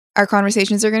Our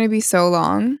conversations are going to be so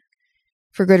long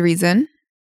for good reason.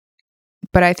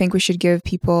 But I think we should give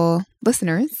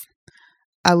listeners,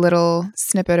 a little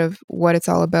snippet of what it's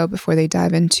all about before they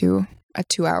dive into a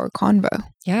 2-hour convo.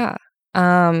 Yeah.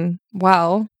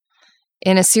 Well,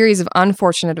 in a series of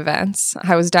unfortunate events,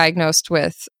 I was diagnosed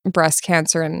with breast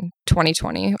cancer in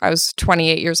 2020. I was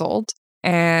 28 years old,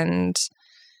 and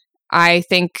I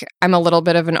think I'm a little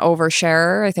bit of an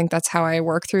oversharer. I think that's how I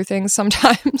work through things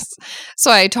sometimes.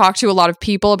 So I talked to a lot of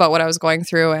people about what I was going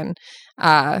through, and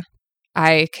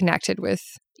I connected with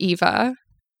Eva,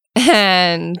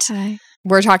 and Hi.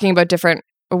 we're talking about different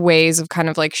ways of kind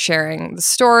of like sharing the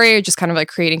story, just kind of like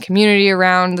creating community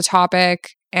around the topic.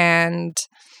 And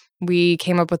we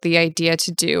came up with the idea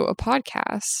to do a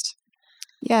podcast.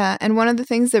 Yeah. And one of the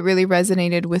things that really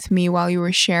resonated with me while you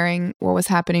were sharing what was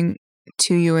happening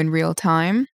to you in real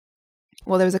time,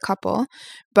 well, there was a couple,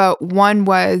 but one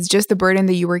was just the burden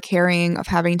that you were carrying of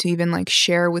having to even like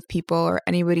share with people or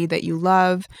anybody that you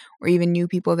love or even new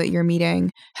people that you're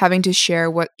meeting, having to share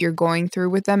what you're going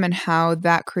through with them and how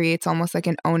that creates almost like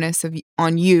an onus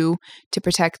on you to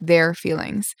protect their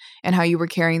feelings and how you were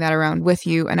carrying that around with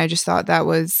you. And I just thought that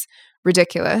was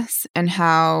ridiculous and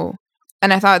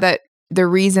I thought that the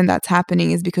reason that's happening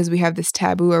is because we have this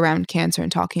taboo around cancer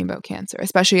and talking about cancer,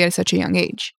 especially at such a young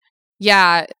age.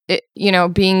 Yeah,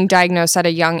 being diagnosed at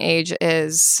a young age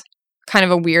is kind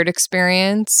of a weird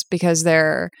experience because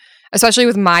especially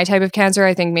with my type of cancer,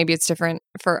 I think maybe it's different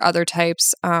for other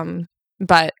types.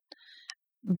 But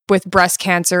with breast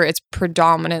cancer, it's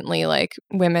predominantly like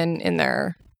women in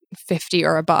their 50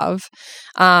 or above.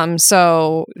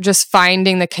 So just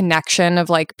finding the connection of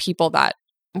like people that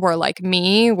were like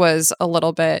me was a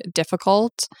little bit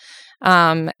difficult.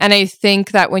 And I think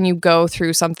that when you go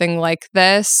through something like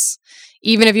this,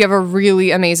 even if you have a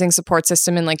really amazing support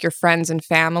system in like your friends and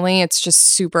family, it's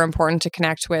just super important to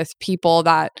connect with people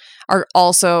that are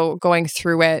also going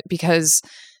through it because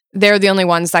they're the only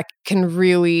ones that can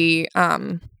really,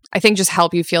 I think, just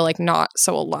help you feel like not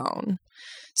so alone.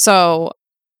 So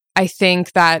I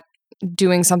think that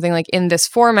doing something like in this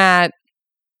format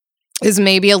is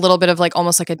maybe a little bit of like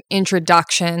almost like an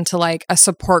introduction to like a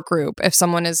support group if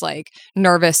someone is like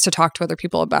nervous to talk to other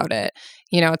people about it.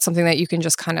 It's something that you can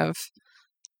just kind of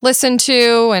listen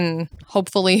to and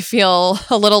hopefully feel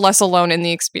a little less alone in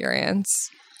the experience.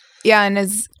 Yeah, and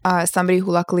as somebody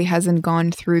who luckily hasn't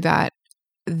gone through that,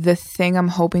 the thing I'm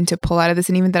hoping to pull out of this,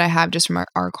 and even that I have just from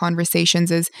our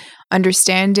conversations, is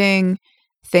understanding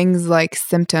things like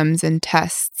symptoms and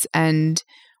tests and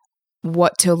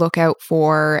what to look out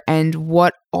for and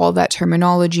what all that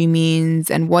terminology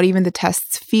means and what even the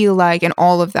tests feel like and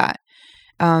all of that.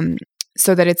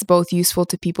 So that it's both useful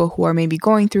to people who are maybe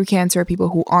going through cancer, people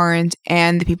who aren't,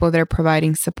 and the people that are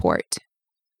providing support.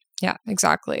 Yeah,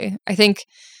 exactly. I think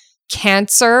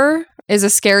cancer is a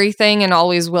scary thing and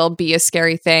always will be a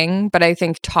scary thing, but I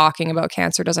think talking about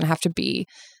cancer doesn't have to be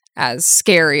as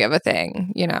scary of a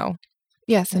thing,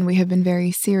 Yes, and we have been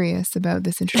very serious about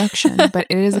this introduction, but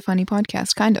it is a funny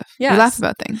podcast, kind of. Yes. We laugh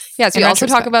about things. Yes, we also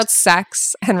talk about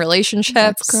sex and relationships.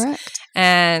 That's correct.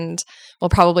 And we'll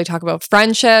probably talk about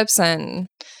friendships and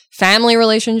family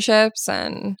relationships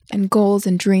and goals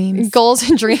and dreams. Goals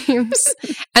and dreams.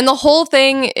 And the whole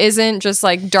thing isn't just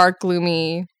like dark,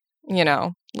 gloomy,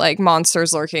 like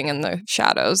monsters lurking in the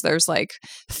shadows. There's like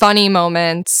funny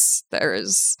moments.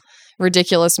 There's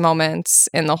ridiculous moments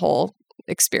in the whole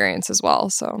experience as well.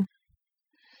 So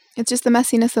it's just the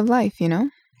messiness of life,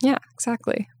 Yeah,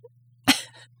 exactly.